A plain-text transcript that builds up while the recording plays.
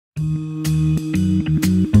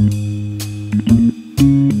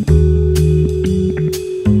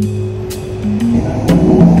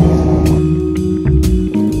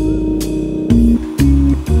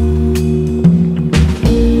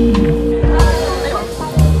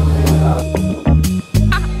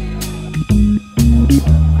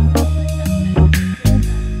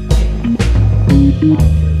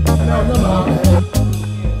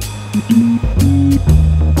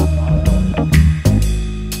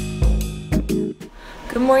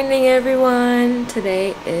Good morning, everyone.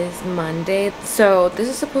 Today is Monday. So this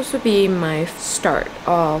is supposed to be my start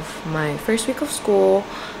of my first week of school.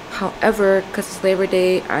 However, because it's Labor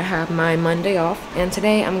Day, I have my Monday off. And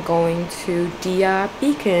today I'm going to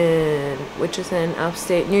Beacon, which is in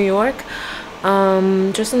upstate New York.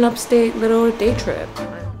 Just an upstate little day trip.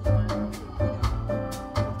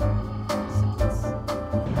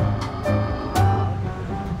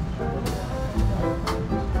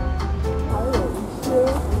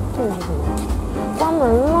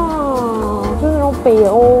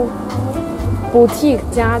 Boutique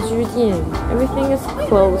家居店. Everything is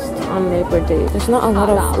closed on Labor Day. There's not a lot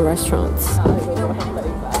of restaurants.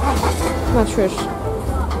 Not sure.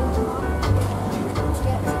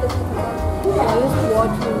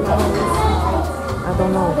 I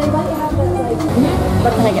don't know.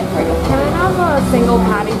 What can I get for you? Can I have a single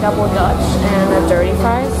patty double Dutch and a dirty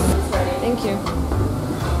fries? Thank you.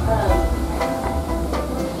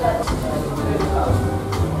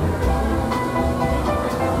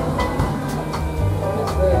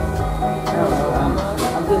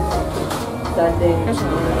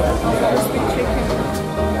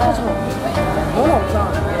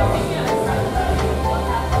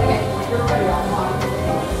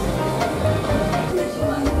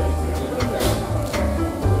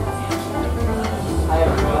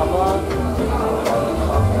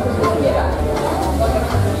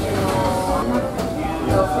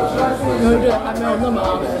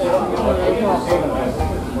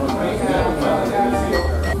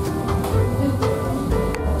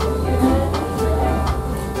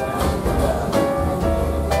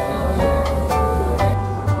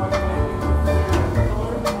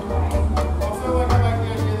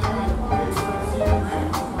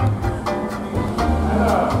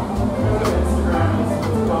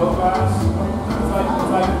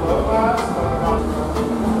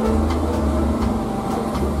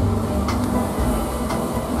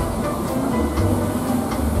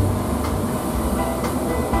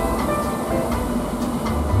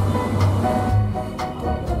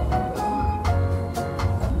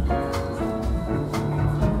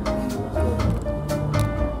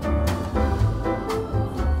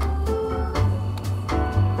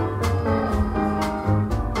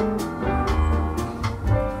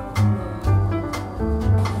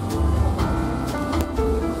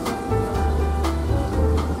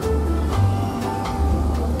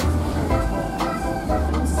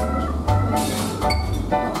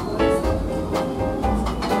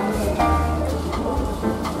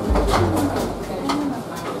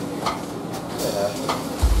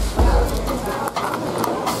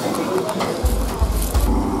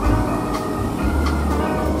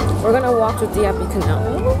 We're gonna walk to Beacon now.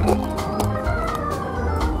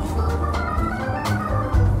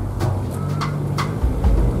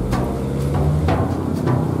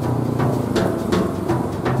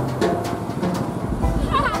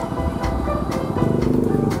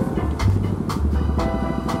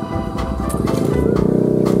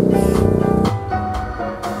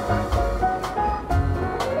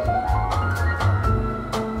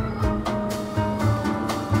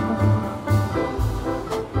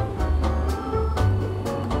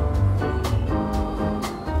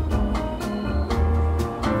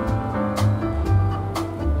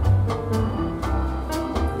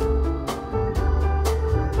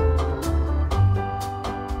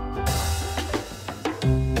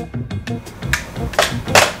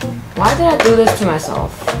 Why did I do this to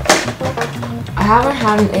myself? I haven't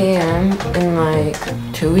had an AM in like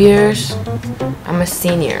 2 years. I'm a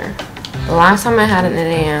senior. The last time I had an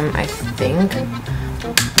AM, I think,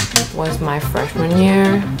 was my freshman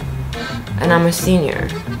year. And I'm a senior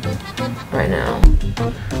right now.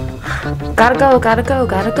 Gotta go, gotta go,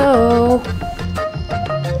 gotta go.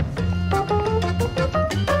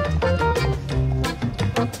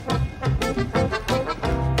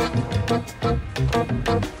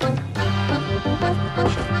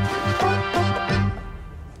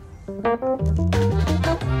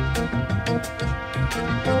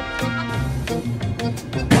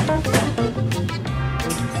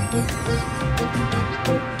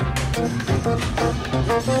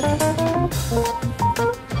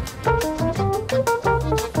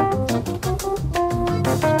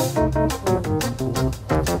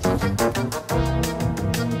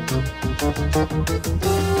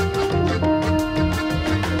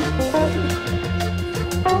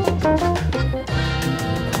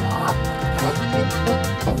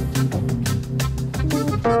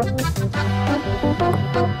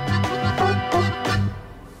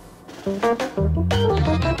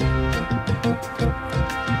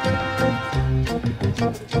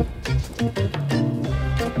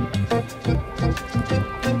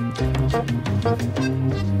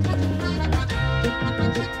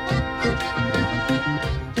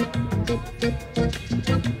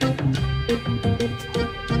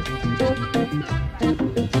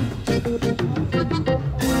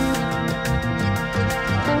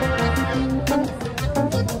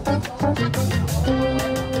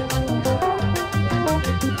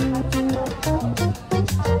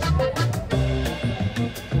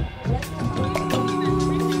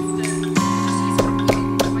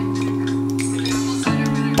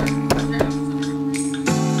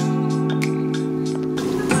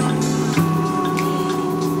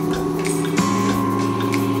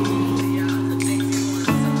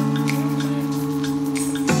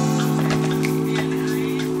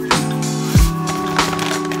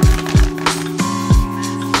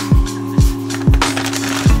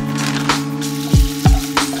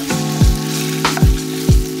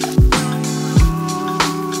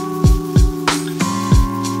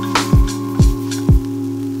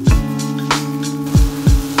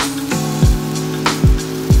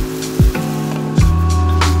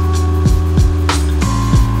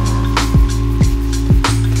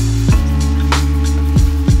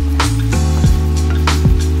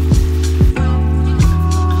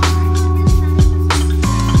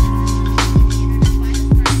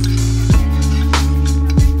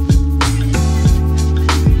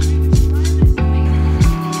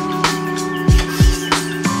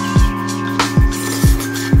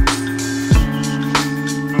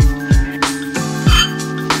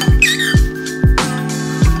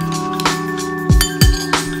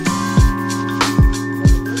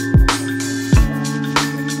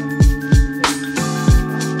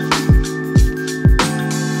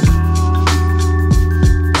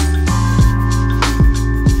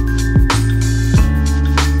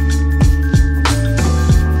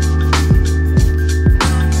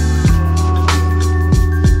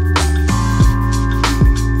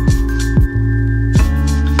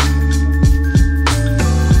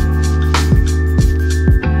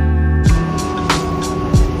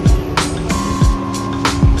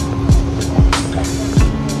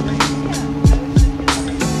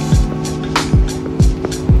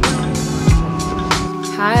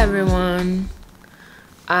 Hi everyone.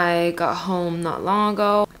 I got home not long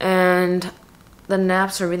ago and the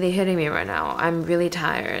naps are really hitting me right now. I'm really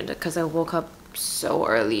tired because I woke up so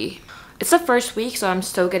early. It's the first week, so I'm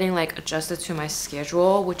still getting like adjusted to my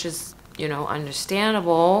schedule, which is, you know,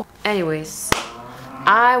 understandable. Anyways,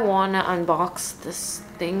 I wanna unbox this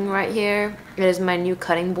thing right here. It is my new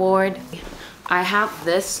cutting board. I have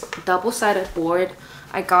this double-sided board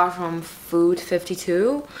I got from Food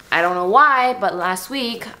 52. I don't know why, but last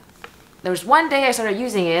week there was one day I started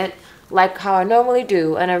using it like how I normally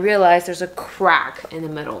do, and I realized there's a crack in the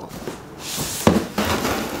middle.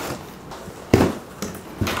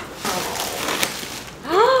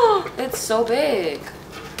 It's so big.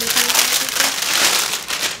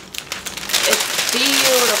 It's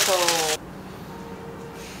beautiful.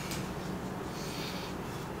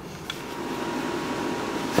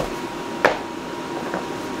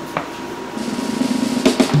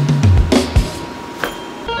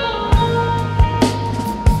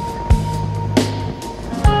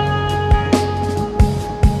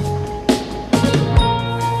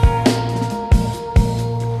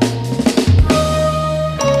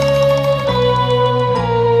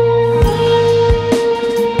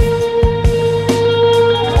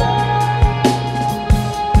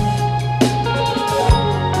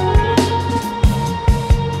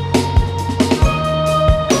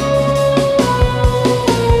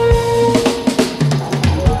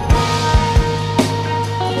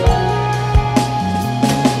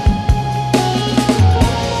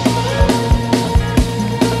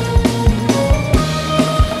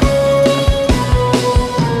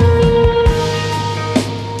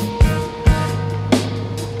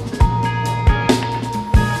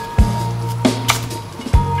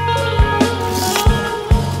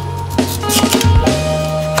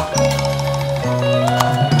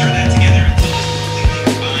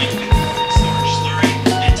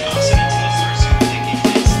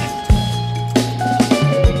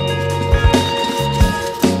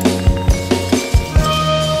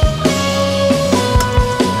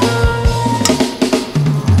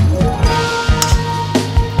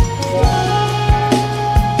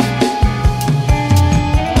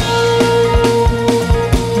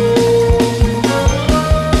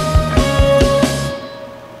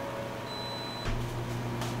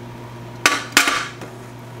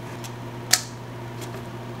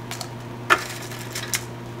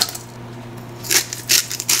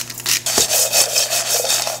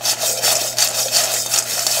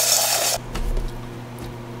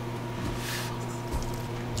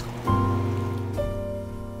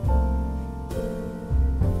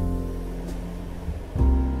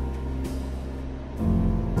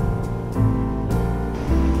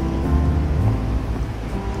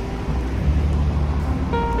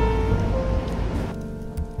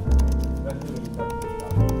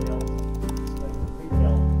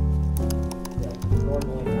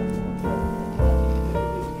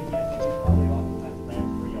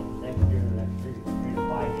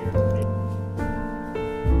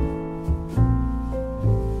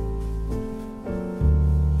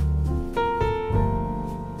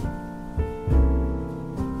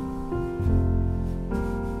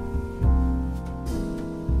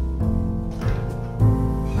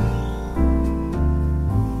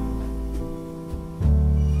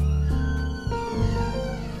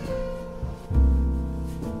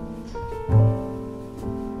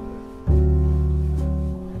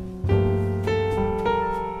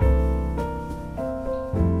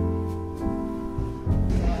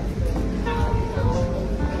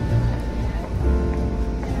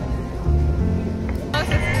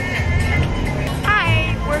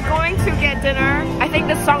 Dinner. I think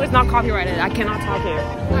this song is not copyrighted. I cannot talk here.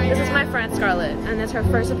 This is my friend Scarlett, and it's her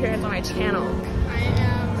first appearance on my channel. I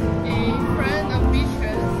am a friend of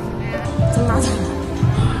Beatrice.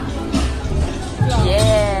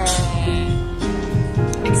 Yeah.